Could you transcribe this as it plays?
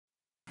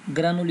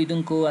ګرانو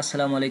لیدونکو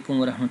السلام علیکم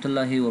ورحمت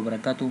الله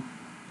وبرکاتو.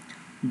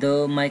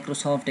 د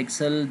مایکروسافت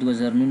اکسل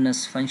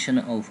 2019 فنکشن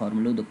او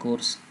فارمولو د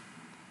کورس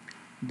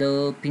د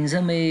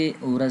 15مې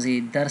ورځې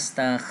درس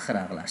ته ښه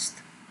راغلاست.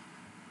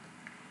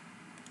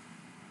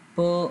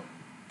 په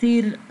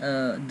تیر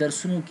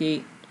درسونو کې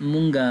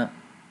مونږه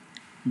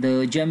د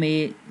جمع،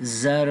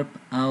 ضرب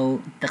او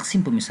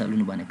تقسیم په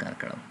مثالونو باندې کار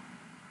کړو.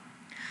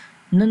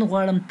 نن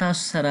غواړم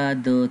تاسو سره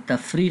د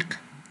تفریق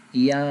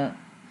یا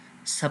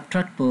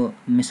سبټراکټ په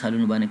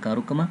مثالونو باندې کار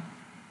وکړم.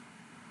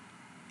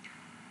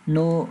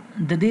 نو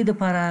د دې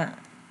دپاره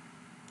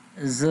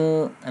زه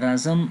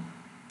راځم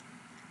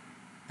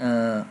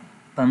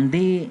په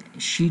همدې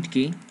شیټ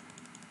کې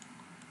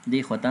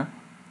دې خواته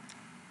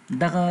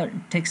دغه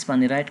ټکس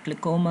باندې رایټ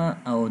کلیک کوم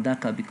او دا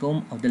کاپي کوم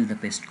او دلته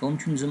پیسټ کوم،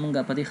 چون زمونږ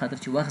په دې خاطر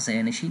چې وخت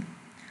ضایع نشي.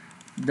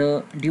 د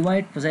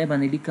ډیوایډ په ځای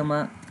باندې لیکم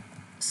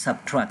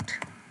سبټراکټ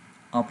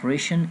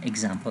اپریشن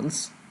اگزامپلز،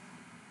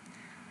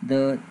 د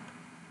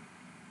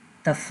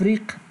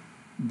تفریق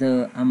د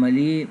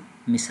عملیې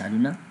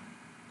مثالونه،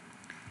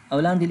 او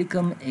لاندې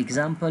لیکم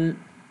اگزامپل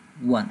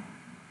 1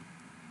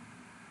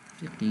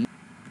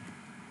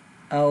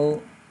 او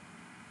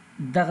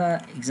دغه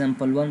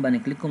اگزامپل 1 باندې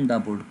کلیک کوم، دا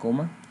بولډ کوم.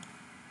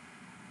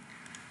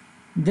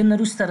 دنه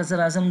وروسته زه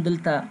راځم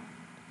دلته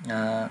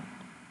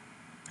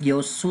یو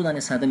څو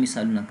دانې ساده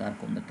مثالونه کار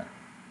کوم. دلته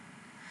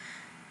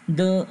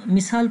د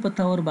مثال په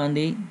طور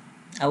باندې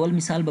اول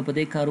مثال به په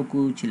دې کار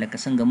وکړو چې لکه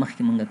څنګه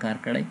مخکې مونږ کار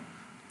کړی.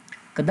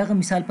 که دغه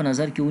مثال په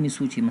نظر کې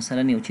ونیسو چې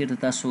مثلا یو چیرته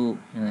تاسو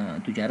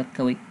تجارت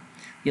کوئ،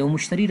 یو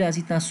مشتری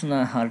راځي تاسو نه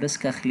هارډ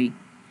ډسک اخلي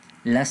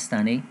 10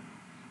 دانې،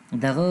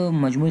 دغه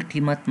مجموعي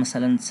قیمت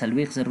مثلا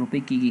 40,000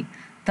 روپۍ کیږي.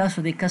 تاسو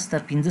د کس ته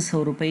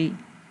 500 روپۍ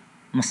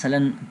مثلا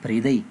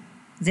پرېږدئ.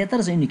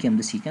 زیاتره ځایونو کې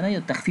همداسې که نه،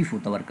 یو تخفیف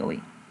ورته ورکوئ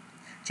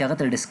چې هغه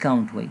ته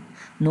ډسکاونټ وایي.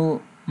 نو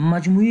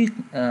مجموعي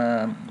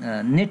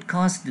نیټ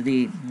کاسټ د دې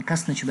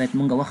کس نه چې باید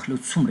مونږ واخلو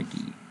څومره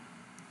کیږي.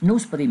 نو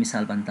اوس په دې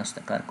مثال باندې تاسو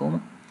ته کار کوم.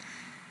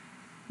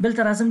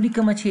 دلته راځم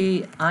لیکم چې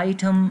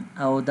آیټم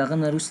او دغه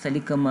نه وروسته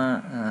لیکم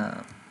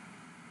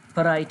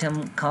پر آیټم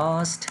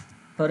کاسټ،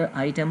 پر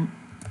آیټم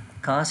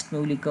کاسټ مې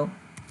ولیکو،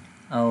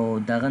 او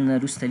دغه نه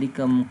وروسته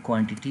لیکم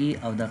کوانټیټي،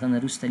 او دغه نه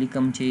وروسته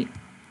لیکم چې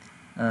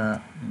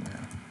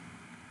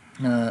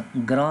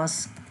ګراس،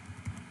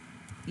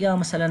 یا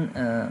مثلا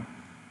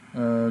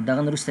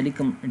دغه نه وروسته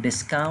لیکم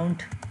ډسکاونټ،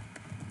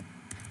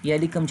 یا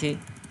لیکم چې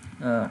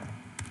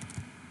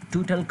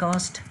ټوټل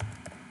کاسټ،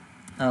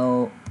 او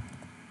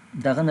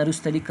دغه نه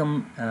وروسته لیکم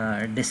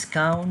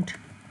ډسکاونټ،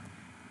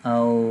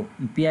 او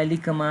بیا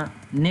لیکم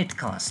نیټ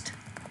کاسټ.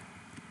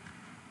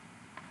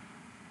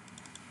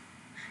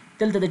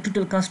 دلته د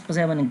ټوټل کاسټ په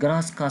ځای باندې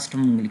ګراس کاسټ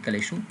هم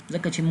لیکلی شو،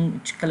 ځکه چې موږ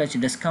کله چې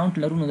ډسکاونټ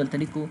لرو نو دلته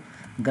لیکو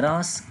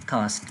ګراس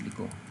کاسټ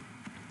لیکو.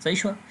 صحیح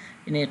شوه؟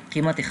 یعنې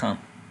قیمت خام.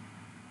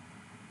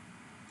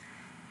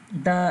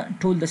 دا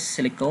ټول داسې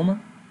سلیکټ کوم،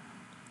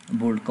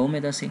 بولډ کوم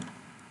یې داسې،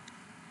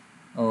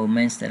 او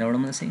مینځ ته یې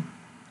راوړم داسې.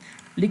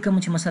 لیکم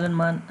چې مثلا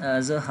ما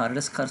زه هارډ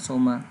ډسک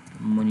خرڅوم،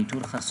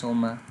 مونیټور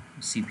خرڅوم،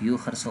 سی پی یو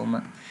خرڅوم.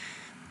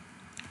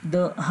 د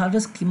هارډ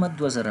ډسک قیمت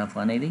 2000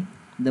 افغانۍ دی،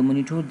 د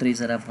مونیټور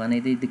 3000 افغانۍ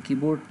دی، د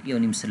کیبورډ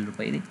 1,500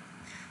 روپۍ دی.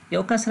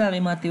 یو کس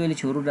راغی ما ته ویل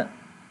چې وروره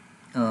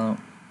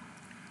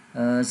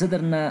زه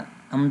درنه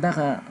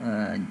همدغه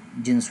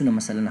جنسونه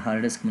مثلا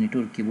هارډ ډسک،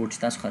 مونیټور، کیبورډ چې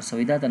تاسو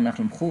خرڅوئ دا درنه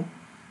اخلم، خو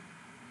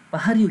په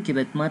هر یو کې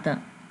باید ماته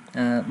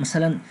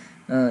مثلا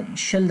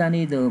 20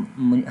 دانې د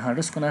هارډ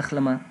ډسکو نه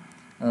اخلم،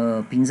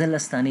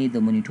 15 دانې د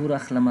مونیټور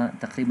اخلم،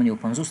 تقریبا یو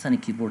 50 دانې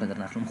کیبورډ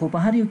درنه اخلم، خو په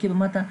هر یو کې به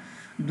ماته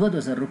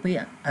 2000 روپۍ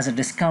از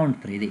ډسکاونټ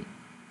پرېږدي.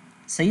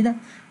 صحیح ده؟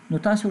 نو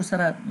تاسو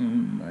ورسره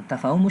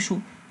تفاهم وشو.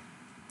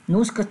 نو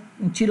اوس که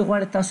چیرې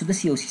غواړئ تاسو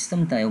داسې یو سیستم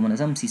ته یو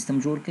منظم سیستم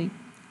جوړ کړئ،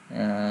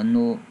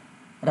 نو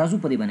راځو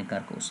په دې باندې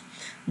کار کوو.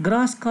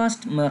 ګراس کاسټ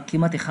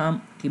قیمت خام،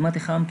 قیمت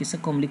خام کې څه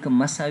کوم لیکم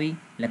مساوي،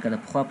 لکه د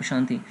پخوا په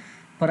شانتې.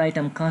 پر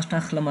آیټم کاسټ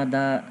اخلم،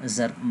 دا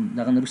ضرب،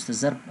 دغه نه وروسته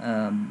ضرب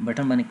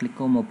بټن باندې کلیک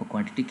کوم، او په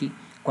کوانټیټي کې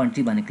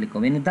کوانټیټي باندې کلیک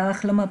کوم، یعنې دا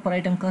اخلم پر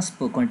آیټم کاسټ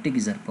په کوانټیټي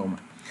کې ضرب کوم.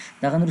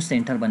 دغه نه وروسته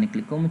انټر باندې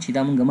کلیک کوم، چې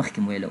دا مونږ مخکې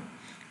ویلو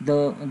د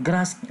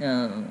ګراس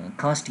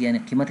کاسټ یعنې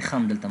قیمت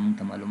خام دلته مونږ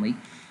ته معلوموي.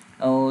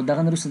 او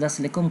دغه نه وروسته دا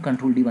سلیکټ کوم،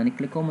 کنټرول ډي باندې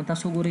کلیک کوم.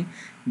 تاسو وګورئ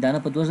دانه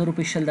په 2000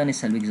 روپۍ 20 دانې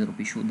 40,000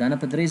 روپۍ شو، دانه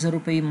په 3000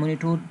 روپۍ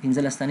مونیټور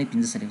 15 دانې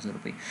 15,000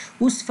 روپۍ.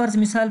 اوس فرض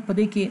مثال په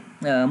دې کې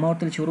ما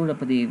ورته ویل چې وروره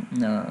په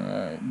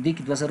دې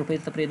کې 2000 روپۍ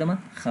ته پرېږدم،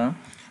 ښه،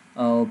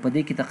 او په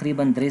دې کې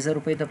تقریبا 3000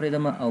 روپۍ ته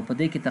پرېږدم، او په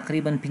دې کې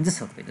تقریبا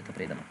 1500 روپۍ ته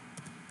پرېږدم.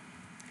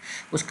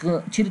 اوس که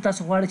چیرې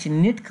تاسو غواړئ چې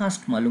نیټ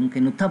کاسټ معلوم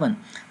کړئ، نو طبعا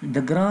د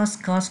ګراس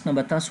کاسټ نه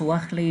به تاسو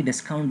واخلئ،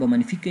 ډسکاونټ به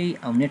منفي کوئ،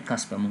 او نیټ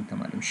کاسټ به موږ ته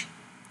معلوم شي.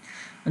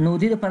 نو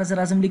دې دپاره زه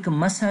راځم لیکم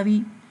مساوي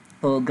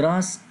په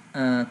ګراس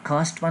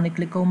کاست باندې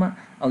کلیک کوم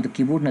او د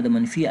کیبورډ نه د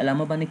منفي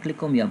علامه باندې کلیک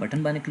کوم یا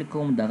بټن باندې کلیک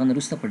کوم دغه نه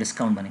وروسته په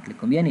ډسکاونټ باندې کلیک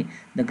کوم یعنی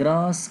د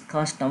ګراس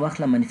کاست نه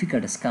واخله منفي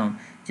کا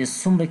ډسکاونټ چې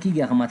څومره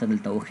کېږي هغه ماته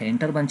دلته وښیه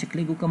انټر باندې چې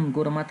کلیک وکړم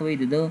ګوره ماته وایي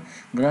د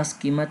ګراس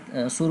قیمت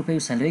 100 روپۍ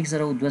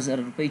 40,000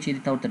 2000 روپۍ چې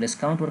دي تا ورته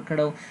ډسکاونټ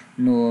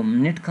ورکړو نو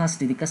نیټ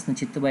کاست د کس نه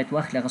چې ته باید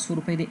واخلې هغه 100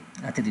 روپۍ دی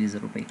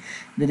 38,000 روپۍ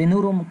د دې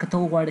نورو که ته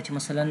وغواړې چې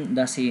مثلا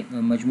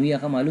داسې مجموعي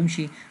هغه معلوم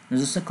شي نو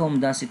زه څه کوم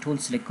داسې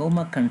ټول سلیکټ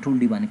کوم کنټرول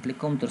ډي باندې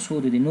کلیک کوم تر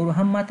څو د دې نورو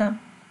هم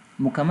ماته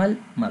مکمل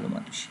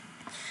معلومات شي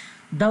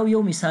دا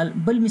یو مثال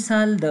بل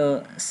مثال د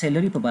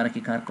سیلري په باره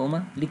کې کار کوم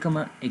لیکم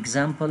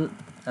اگزامپل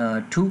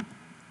 2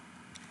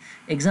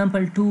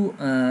 اگزامپل 2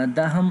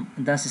 دا هم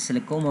داسې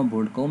سلیکټ کوم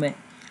بولډ کوم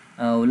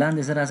او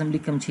لاندې زه راځم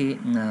لیکم چې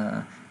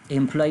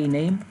امپلای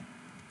نیم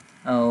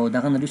او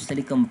دغه نه وروسته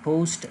لیکم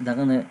پوسټ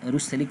دغه نه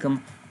وروسته لیکم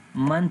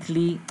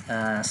منثلی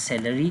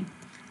سیلري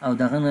او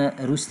دغه نه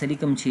وروسته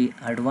لیکم چې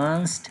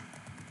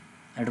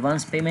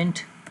اډوانس پیمنٹ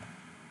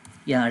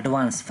یا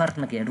اډوانس فرق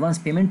نه کوي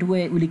اډوانس پیمنٹ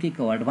ولیکئ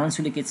که اډوانس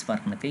ولیکئ څه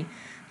فرق نه کوي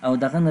او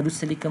دغه نه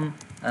وروسته لیکم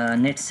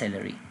نیټ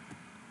سیلري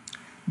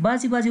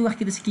بعضې وخت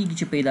کې داسې کېږي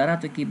چې په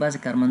اداراتو کې بعضې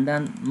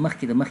کارمندان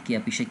مخکې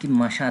یا پیشکي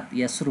معاشات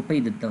یا 100 روپۍ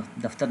د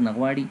دفتر نه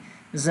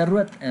غواړي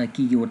ضرورت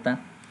کېږي ورته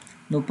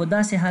نو په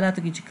داسې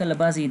حالاتو کې چې کله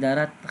بعضې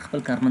ادارات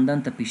خپل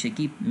کارمندان ته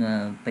پیشکي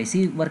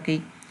پیسې ورکوي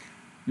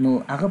نو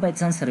هغه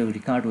باید ځان سره یو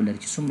ریکارډ ولري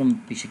چې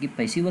څومره پیشکي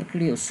پیسې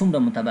ورکړي او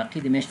څومره مطابقي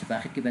د میاشتې په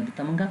اخر کې باید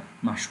ورته موږ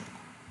معاش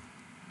ورکړو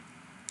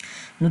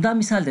نو دا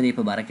مثال د دې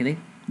په باره کې دی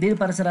دې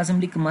لپاره زه راځم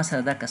لیکم ما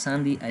سره دا کسان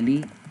دي علي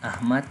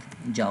احمد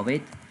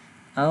جاوید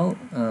او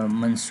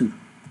منصور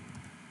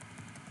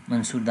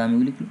دا مې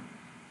ولیکلو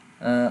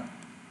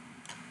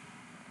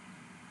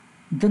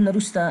د نه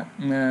وروسته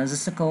زه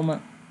څه کوم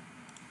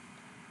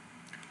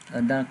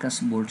دا کس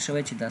بولډ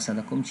شوی چې دا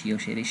ساده کوم چې یو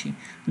شی راشي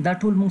دا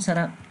ټول موږ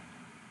سره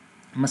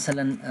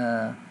مثلا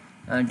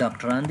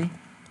ډاکټران دي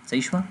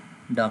صحیح شوه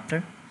ډاکټر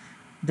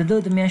د ده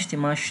د میاشتې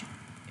معاش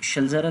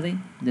 100,000 دی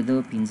د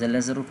ده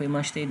 15,000 روپۍ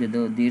معاش دی د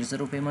ده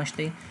 10,000 روپۍ معاش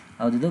دی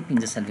او د ده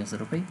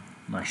 45,000 روپۍ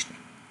معاش دی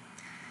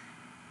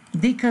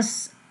دې کس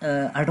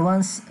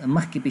اډوانس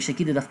مخکې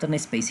پیشکي د دفتر نه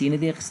پیسې نه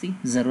دی اخیستي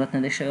ضرورت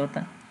نه دی شوی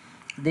ورته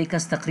دې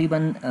کس تقریبا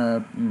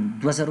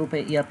 2,000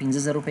 روپۍ یا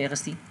 15,000 روپۍ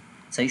اخیستي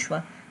صحیح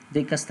شوه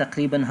دې کس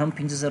تقریبا هم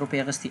 15,000 روپۍ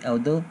اخیستي او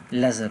د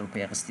 1,000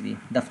 روپۍ اخیستي دي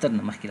دفتر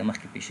نه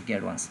مخکې پیشکي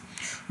اډوانس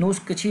نو اوس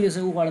که چیرې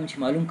زه وغواړم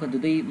چې معلوم کړم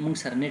د دوی موږ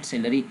سره نیټ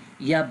سیلري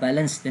یا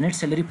بیلنس د نیټ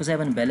سیلري په ځای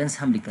باندې بیلنس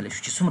هم لیکلی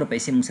شو چې څومره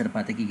پیسې موږ سره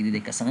پاتې کېږي د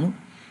دې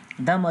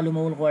کسانو دا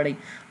معلومول غواړئ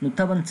نو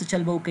طبعا څه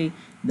چل به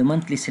وکړئ د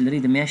منتلي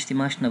سیلري د میاشتې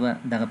معاش نه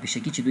به دغه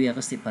پیشکي چې دوی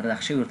اخیستې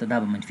پرداخت شوي ورته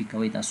دا به منفي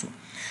کوئ تاسو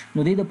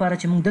نو دې دپاره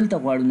چې موږ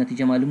دلته غواړو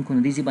نتیجه معلوم کړو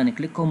نو دې ځای باندې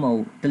کلیک کوم او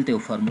دلته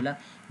یو فارموله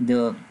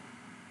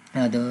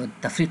د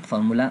تفریق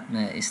فارموله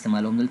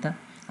استعمالوم دلته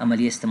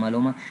عملی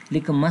استعمالوم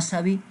لیکم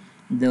مساوي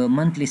د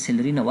منتلي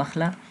سیلري نه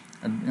واخله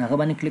هغه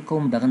باندې کلیک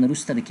کوم دغه نه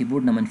وروسته د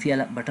کیبورډ نه منفي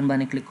بټن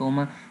باندې کلیک کوم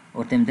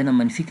ورته یم دنه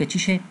منفي که څه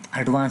شی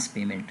اډوانس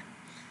پیمنټ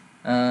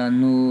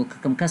نو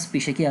که کوم کس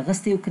پیشکي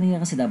اخیستی او که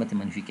نه اخیستی دا به ترې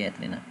منفي کوي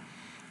ترېنه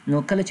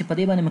نو کله چې په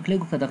دې باندې مې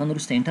کلیک وکړه دغه نه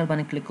وروسته انټر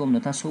باندې کلیک کوم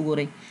نو تاسو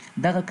وګورئ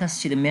دغه کس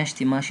چې د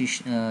میاشتې معاش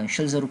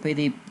 100,000 روپۍ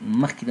دی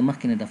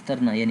مخکې نه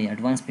دفتر نه یعنی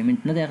اډوانس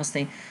پیمنټ نه دی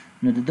اخیستی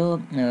نو د ده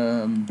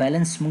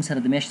بیلنس موږ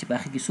سره د میاشتې په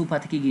اخر کې څو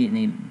پاتې کېږي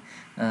یعنې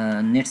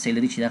نیټ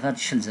سیلري چې دغه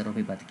 100,000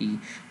 روپۍ پاتې کېږي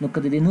نو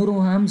که د دې نورو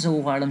هم زه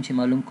وغواړم چې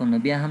معلوم کړم نو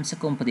بیا هم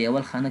څه کوم په دې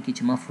اول خانه کې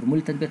چې ما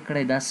فرمول تطبیق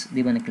کړی دا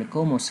دې باندې کلیک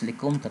کوم او سلیکټ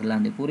کوم تر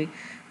لاندې پورې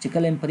چې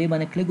کله یم په دې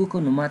باندې کلیک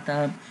وکړو نو ما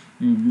ته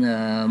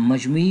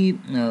مجموعي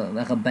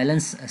هغه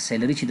بیلنس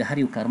سیلري چې د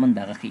هر یو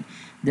کارمند دغه ښیي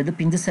د ده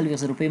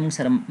 45,000 روپۍ موږ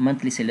سره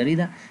منتلي سیلري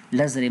ده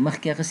 10,000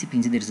 مخکې اخیستي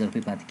 15,000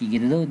 روپۍ پاتې کېږي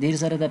د ده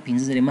 10,000 ده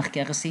 15,000 مخکې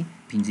اخیستي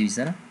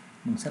 15,000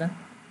 موږ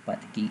سره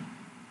پاتې کېږي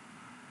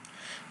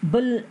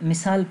بل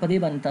مثال په دې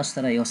باندې تاسو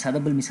سره یو ساده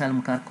بل مثال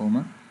هم کار کوم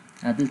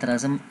دلته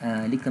راځم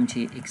لیکم چې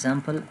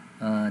اگزامپل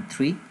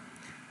 3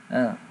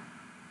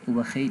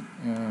 وبخئ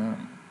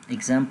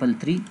اگزامپل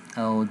 3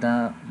 او دا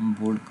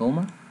بولډ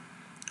کوم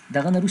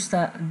دغه نه وروسته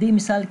دې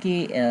مثال کې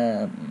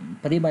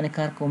په دې باندې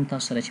کار کوم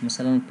تاسو سره چې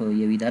مثلا په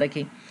یو اداره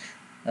کې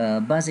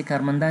بعضې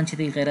کارمندان چې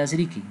دی غیر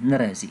حاضري کوي نه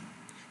راځي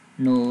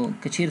نو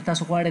که چیرې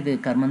تاسو غواړئ د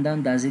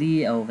کارمندانو د حاضري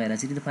او غیر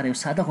حاضري لپاره یو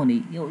ساده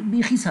غونډې یو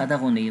بیخي ساده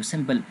غونډې یو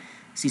سمپل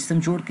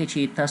سیستم جوړ کړئ چې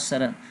تاسو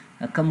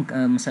سره کم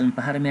مثلا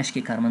په هر میاشت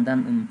کې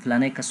کارمندان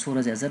فلانی کس څو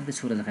ورځې حاضر دی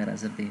څو ورځې غیر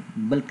حاضر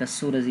دی بل کس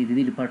څو ورځې د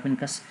دې ډپارټمنټ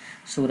کس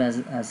څو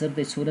ورځې حاضر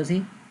دی څو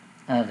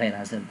ورځې غیر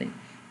حاضر دی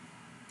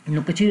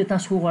نو که چیرې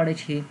تاسو وغواړئ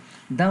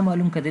چې دا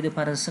معلوم کړئ د دې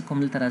لپاره څه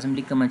کوم دلته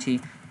راځم لیکم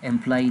چې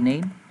امپلای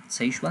نیم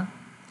صحیح شوه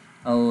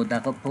او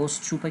دغه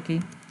پوسټ شو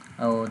پکې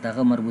او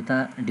دغه مربوطه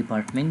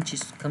ډپارټمنټ چې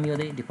کوم یو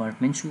دی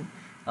ډپارټمنټ شو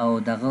او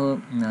دغه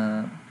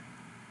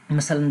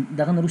مثلا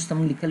دغه نه وروسته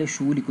موږ لیکلی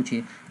شو ولیکو چې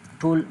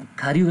ټول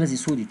کاري ورځې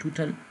څو دي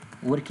ټوټل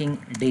ورکینګ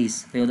ډیز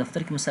په یو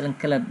دفتر کې مثلا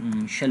کله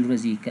 10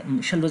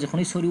 ورځې خو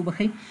نه سوري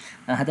وبخئ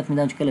هدف مې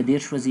دا چې کله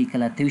 10 ورځې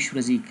کله 23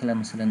 ورځې کله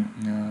مثلا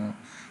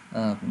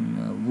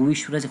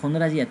 22 ورځې خو نه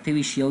راځي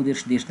 28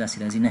 11 10 داسې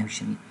راځي 9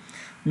 شمي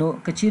نو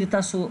که چیرې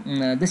تاسو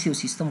داسې یو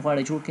سیستم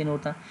غواړئ جوړ کړئ نور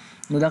ته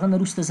نو د هغه نه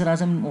وروسته زه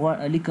راځم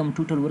لیکم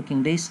ټوټل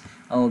ورکینګ ډیز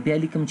او بیا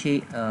لیکم چې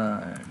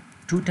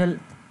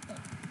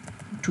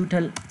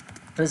ټوټل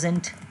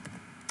پرزنټ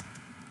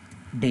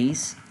ډیز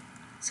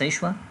صحیح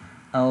شوه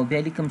او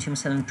بیا لیکم چې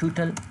مثلا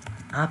ټوټل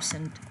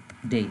ابسنټ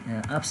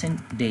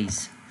ډیز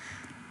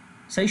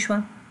صحیح شوه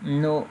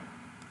نو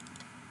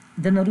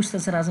د نه وروسته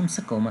زه راځم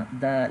څه کومه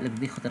دا لږ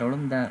دې خوا ته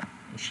راوړم دا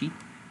شیټ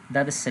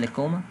دا داسې سلیکټ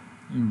کومه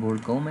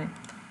بولډ کومه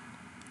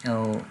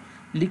او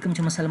لیکم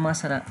چې مثلا ما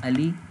سره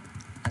علي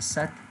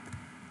اسد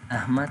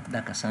احمد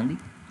دا کسان دي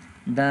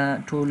دا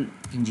ټول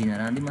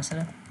انجینران دي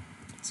مثلا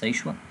صحیح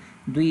شوه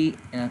دوی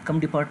کم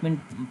ډپارټمنټ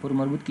پورې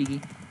مربوط کیږي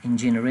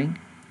انجینرینګ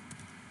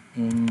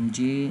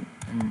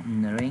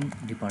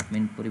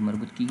ډپارټمنټ پورې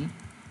مربوط کیږي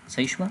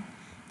صحیح شوه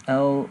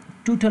او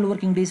ټوټل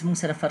ورکینګ ډیز موږ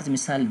سره فرض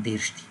مثال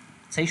 10 دي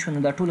صحیح شو نو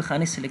دا ټول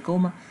خانې سلیکټ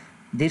کوم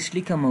 10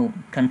 لیکم او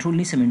کنټرول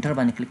نیسم انټر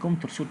باندې کلیک کوم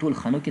تر څو ټول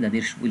خانو کې دا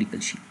 10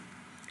 ولیکل شي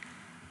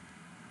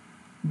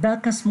دا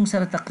کس موږ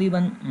سره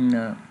تقریبا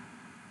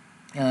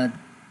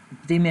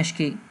دې میاشت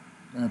کې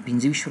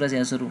 25 ورځې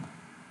حاضر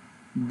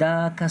دا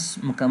کس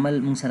مکمل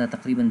موږ سره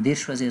تقریبا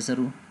 10 ورځې حاضر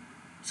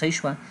صحیح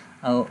شوه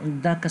او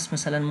دا کس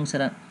مثلا موږ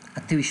سره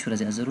 28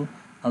 ورځې حاضر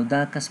او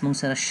دا کس موږ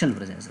سره 20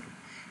 ورځې حاضر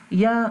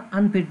یا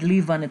انپیډ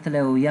لیو باندې تللی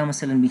او یا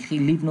مثلا بیخي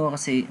لیو نو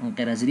هغسې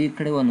غیر حاضري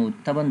کړې وه نو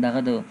طبعا د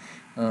هغه د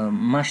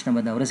معاش نه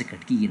به دا ورځې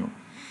کټ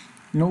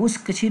کېږي نو اوس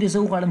که چیرې زه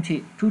وغواړم چې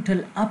ټوټل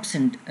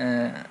ابسنټ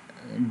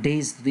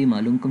ډیز دوی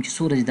معلوم کوم چې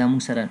څو ورځې دا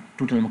موږ سره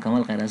ټوټل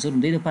مکمل غیر حاضر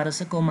دوی دپاره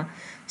څه کومه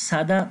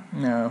ساده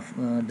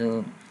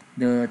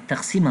د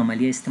تقسیم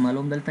عملیه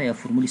استعمالوم دلته یا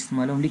فرمول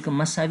استعمالوم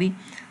لیکم مساوي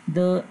د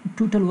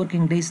ټوټل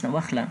ورکینګ ډیز نه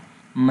واخله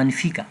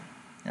منفي کا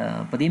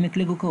په دې مې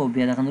کلیک وکړو او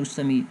بیا دغه نه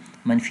وروسته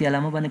مې منفي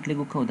علامه باندې کلیک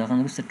وکړو او دغه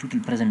نه وروسته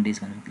ټوټل پرزنټ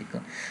ډیز باندې کلیک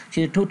کړو چې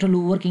ټوټل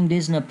ورکینګ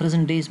ډیز نه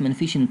پرزنټ ډیز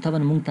منفي شي نو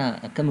طبعا موږ ته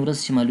کومې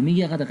ورځې چې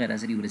معلومیږي هغه د غیر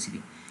حاضري ورځې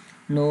دي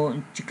نو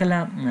چې کله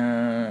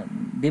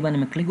دې باندې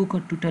مې کلیک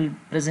وکړو ټوټل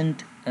پرزنټ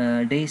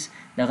ډیز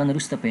دغه نه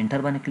وروسته په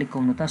انټر باندې کلیک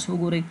کوم نو تاسو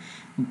وګورئ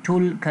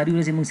ټول کاري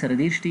ورځې موږ سره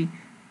 10 دي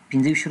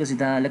 15 ورځې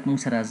دا لږ موږ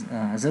سره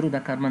حاضر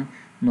دا کارمن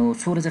نو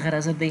څو ورځې غیر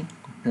حاضر دی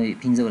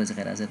 15 ورځې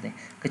غیر حاضر دی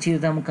که چیرې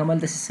دا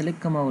مکمل داسې سلیکټ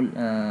کړم او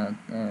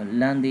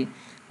لاندې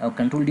او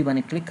کنټرول ډي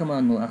باندې کلیک کړم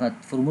نو هغه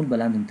فرمول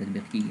به لاندې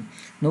تطبیق کېږي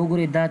نو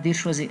وګورئ دا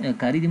 10 ورځې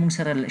کاري دي موږ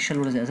سره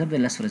 20 ورځې حاضر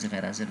دی 10 ورځې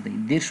غیر حاضر دی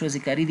 10 ورځې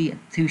کاري دي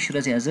 23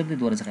 ورځې حاضر دی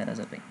 2 ورځې غیر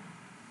حاضر دی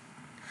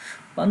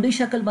په همدې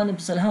شکل باندې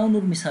په سلهاو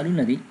نور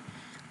مثالونه دي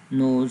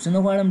نو زه نه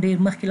غواړم ډېر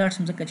مخکې لاړ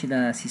شم ځکه چې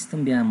دا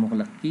سیستم بیا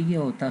مغلق کېږي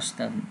او تاسو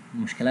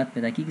ته مشکلات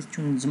پیدا کېږي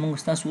چون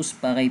زموږ ستاسو اوس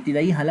په هغه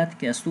ابتدایي حالت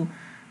کې یاستو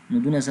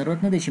نو دونه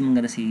ضرورت نه دی چې موږ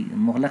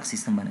داسې مغلق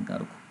سیستم باندې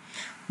کار وکړو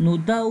نو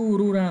دا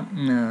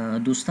وروره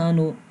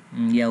دوستانو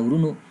یا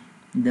ورونو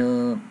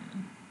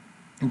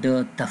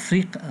د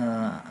تفریق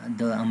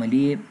د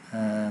عملیې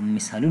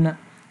مثالونه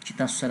چې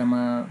تاسو سره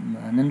ما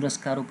نن ورځ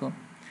کار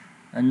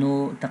وکړو نو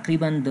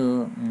تقریبا د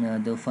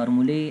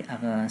فارمولې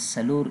هغه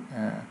څلور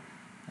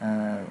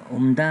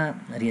عمده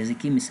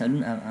ریاضیکي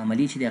مثالونه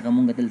عملی چې د هغه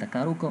مونږ دلته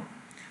کار وکړو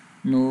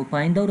نو په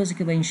آینده ورځ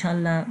کې به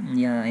انشاءالله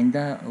یا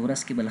آینده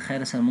ورځ کې به له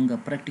خیره سره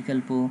مونږ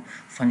پریکټیکل په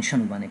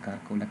فنکشن باندې کار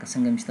کوو لکه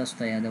څنګه مې تاسو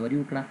ته یادوري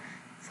وکړه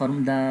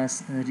دا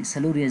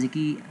څلور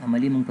ریاضیکي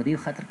عملی مونږ په دې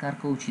خاطر کار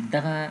کوو چې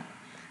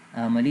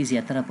دغه عملی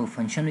زیاتره په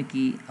فنکشنو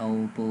کې او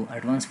په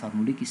اډوانس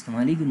فارمولې کې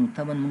استعمالیږي نو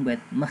طبعا مونږ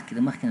باید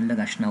مخکې نه لږ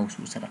اشنا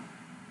اوسو سره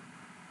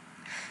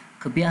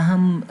که بیا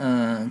هم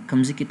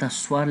کوم ځای کې تاسو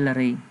سوال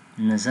لرئ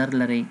نظر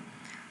لرئ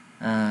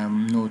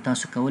نو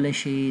تاسو کولی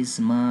شئ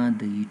زما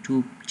د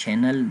یوټیوب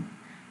چینل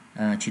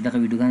چې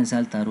دغه ویډیوګانې زه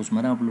هلته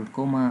روزمره اپلوډ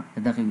کوم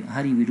دغه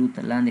هر ویډیو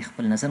ته لاندې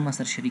خپل نظر ما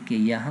سره شریک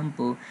کړئ یا هم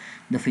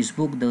په د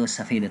فیسبوک د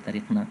صفحې د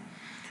طریق نه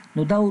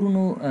نو دا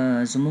ورونو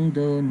زموږ د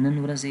نن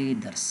ورځې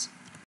درس